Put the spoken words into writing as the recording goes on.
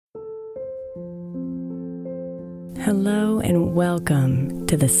Hello and welcome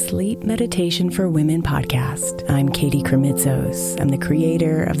to the Sleep Meditation for Women podcast. I'm Katie Kremitzos. I'm the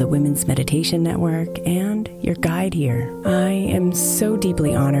creator of the Women's Meditation Network and your guide here. I am so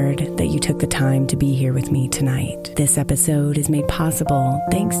deeply honored that you took the time to be here with me tonight. This episode is made possible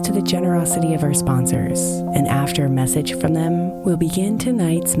thanks to the generosity of our sponsors. And after a message from them, we'll begin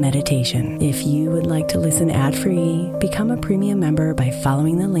tonight's meditation. If you would like to listen ad-free, become a premium member by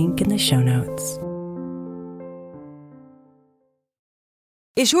following the link in the show notes.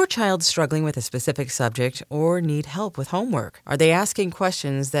 Is your child struggling with a specific subject or need help with homework? Are they asking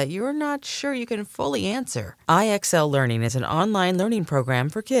questions that you're not sure you can fully answer? IXL Learning is an online learning program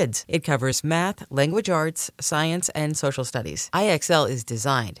for kids. It covers math, language arts, science, and social studies. IXL is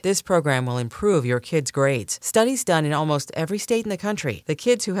designed. This program will improve your kids' grades. Studies done in almost every state in the country. The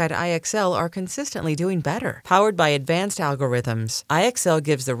kids who had IXL are consistently doing better. Powered by advanced algorithms, IXL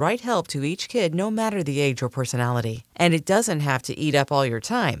gives the right help to each kid no matter the age or personality. And it doesn't have to eat up all your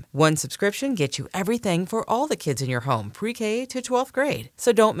time. One subscription gets you everything for all the kids in your home, pre-K to 12th grade.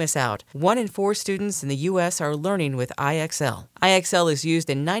 So don't miss out. 1 in 4 students in the U.S. are learning with IXL. IXL is used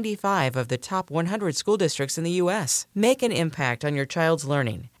in 95 of the top 100 school districts in the U.S. Make an impact on your child's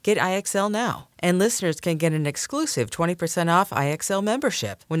learning. Get IXL now. And listeners can get an exclusive 20% off IXL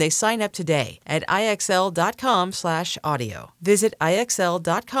membership when they sign up today at IXL.com/audio. Visit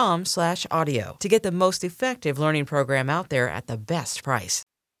IXL.com/audio to get the most effective learning program out there at the best price.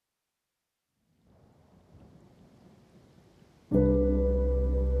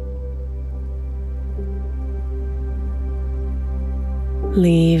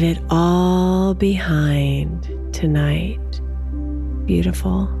 Leave it all behind tonight.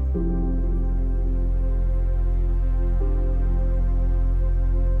 Beautiful.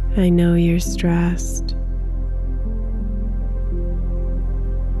 I know you're stressed,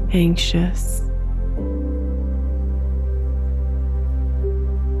 anxious,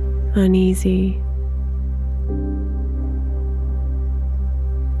 uneasy.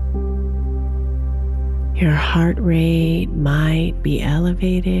 Your heart rate might be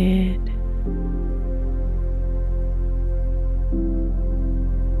elevated.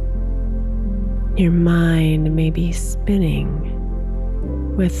 Your mind may be spinning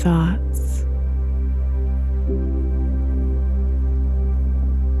with thoughts.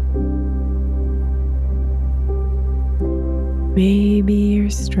 Maybe you're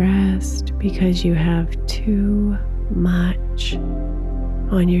stressed because you have too much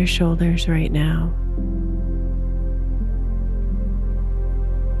on your shoulders right now.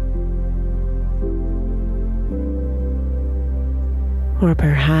 Or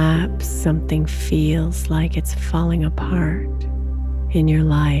perhaps something feels like it's falling apart in your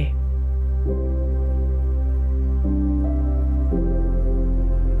life.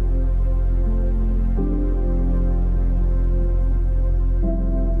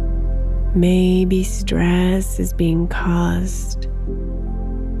 Maybe stress is being caused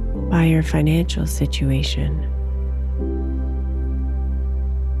by your financial situation.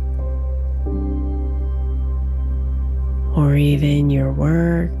 Or even your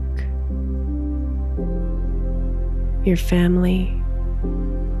work, your family,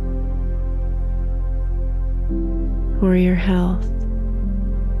 or your health.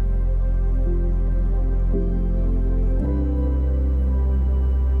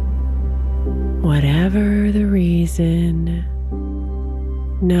 Whatever the reason,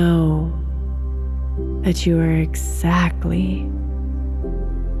 know that you are exactly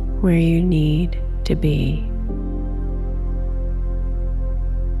where you need to be.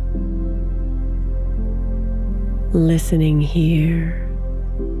 Listening here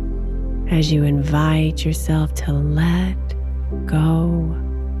as you invite yourself to let go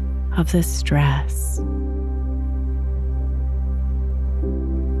of the stress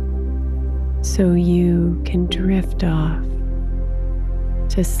so you can drift off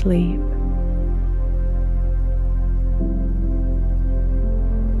to sleep.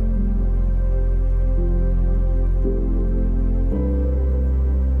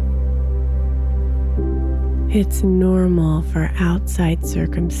 It's normal for outside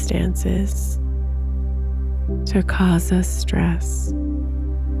circumstances to cause us stress.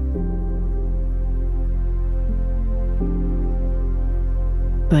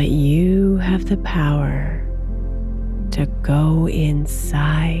 But you have the power to go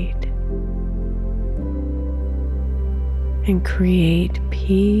inside and create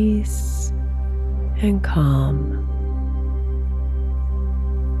peace and calm.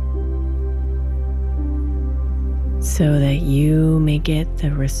 So that you may get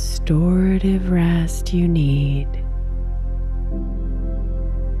the restorative rest you need.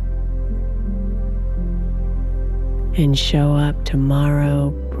 and show up tomorrow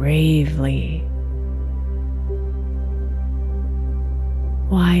bravely,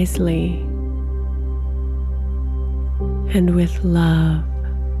 wisely, and with love.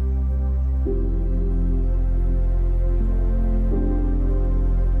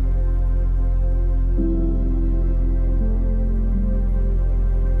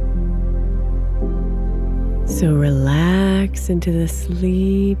 So relax into the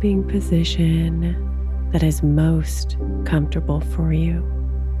sleeping position that is most comfortable for you.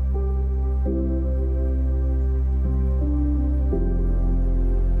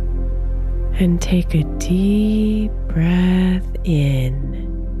 And take a deep breath in,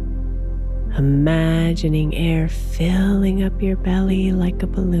 imagining air filling up your belly like a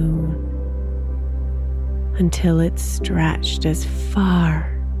balloon until it's stretched as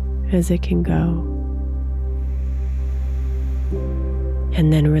far as it can go.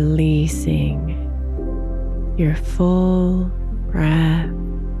 And then releasing your full breath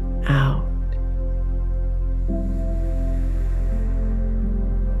out.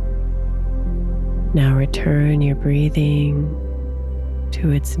 Now return your breathing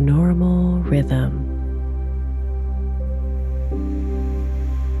to its normal rhythm.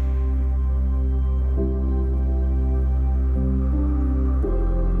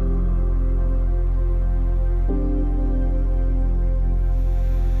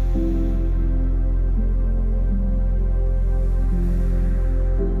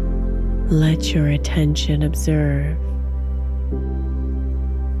 Let your attention observe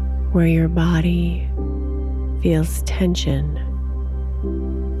where your body feels tension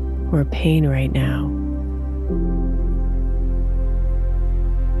or pain right now.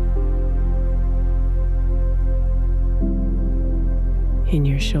 In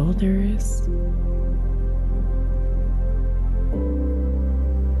your shoulders,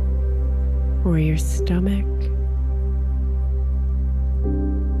 or your stomach,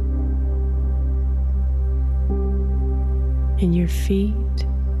 in your feet,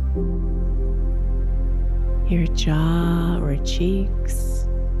 your jaw or cheeks,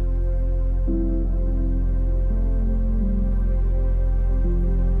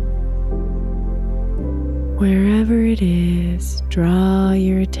 wherever it is, draw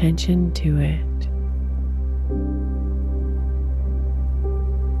your attention to it.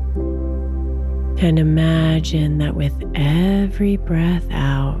 And imagine that with every breath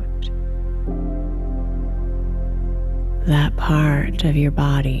out, that part of your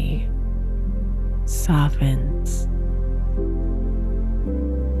body softens,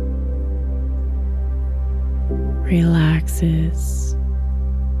 relaxes,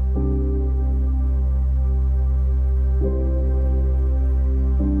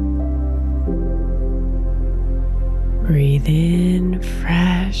 breathe in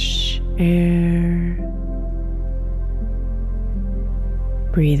fresh air,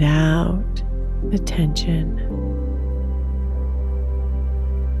 breathe out the tension.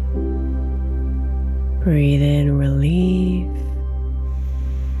 Breathe in relief.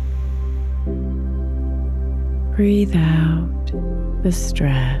 Breathe out the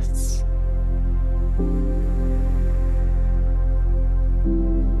stress.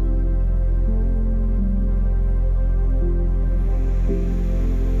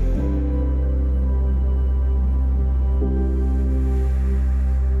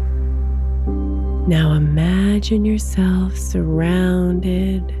 Now imagine yourself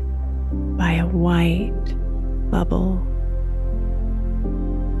surrounded by a white bubble.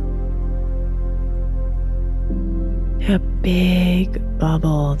 A big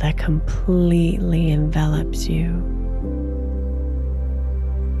bubble that completely envelops you.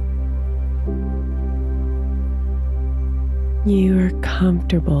 You are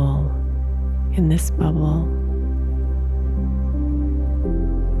comfortable in this bubble.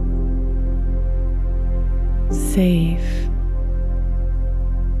 Safe.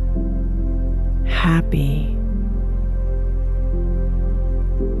 Happy,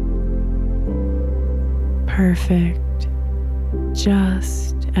 perfect,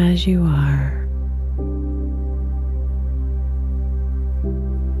 just as you are.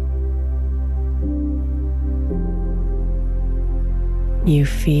 You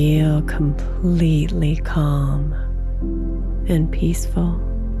feel completely calm and peaceful.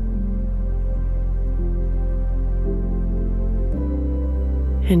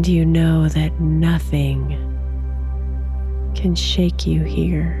 And you know that nothing can shake you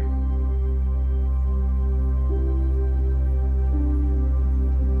here.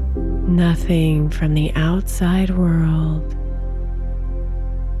 Nothing from the outside world,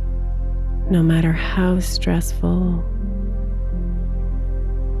 no matter how stressful,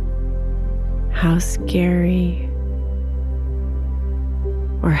 how scary,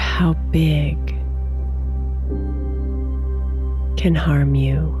 or how big can harm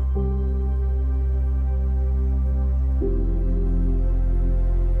you.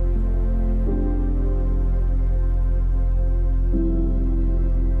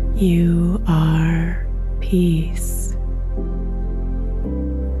 You are peace.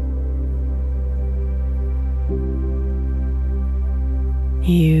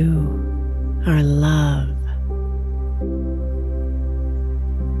 You are love.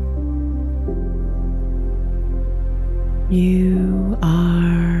 You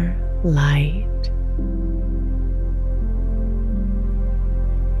are light.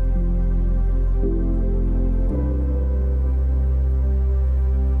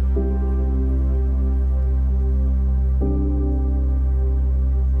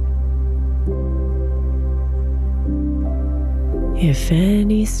 If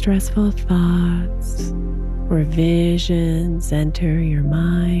any stressful thoughts or visions enter your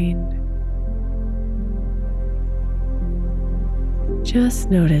mind, just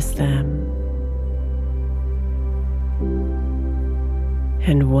notice them,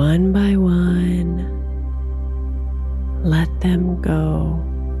 and one by one, let them go.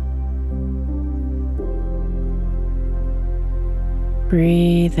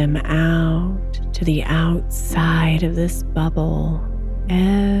 Breathe them out to the outside of this bubble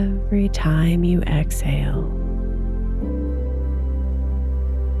every time you exhale.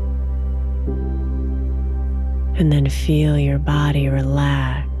 And then feel your body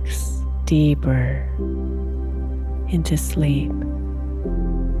relax deeper into sleep.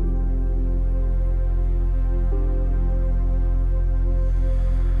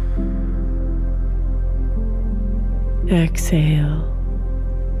 Exhale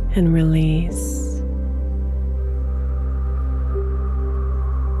and release.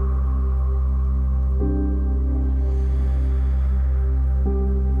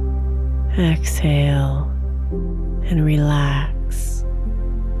 Exhale and relax.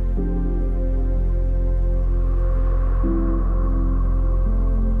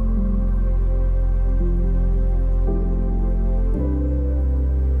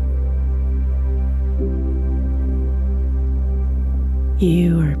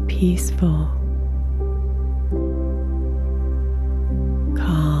 You are peaceful,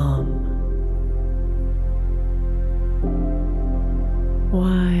 calm,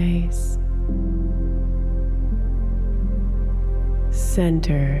 wise,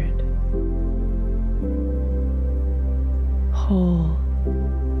 centered, whole.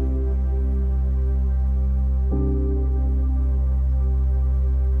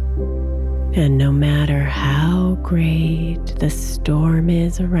 And no matter how great the storm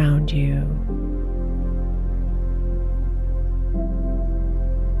is around you,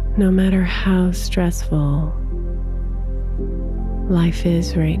 no matter how stressful life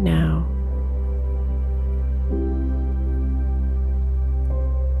is right now,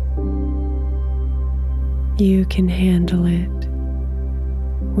 you can handle it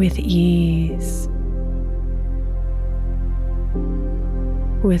with ease,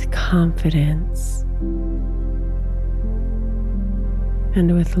 with confidence,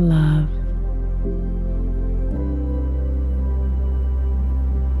 and with love.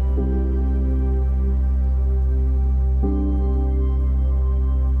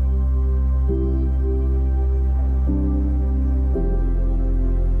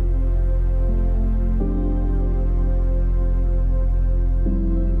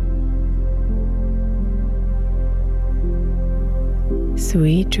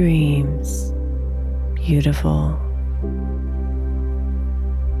 Sweet dreams, beautiful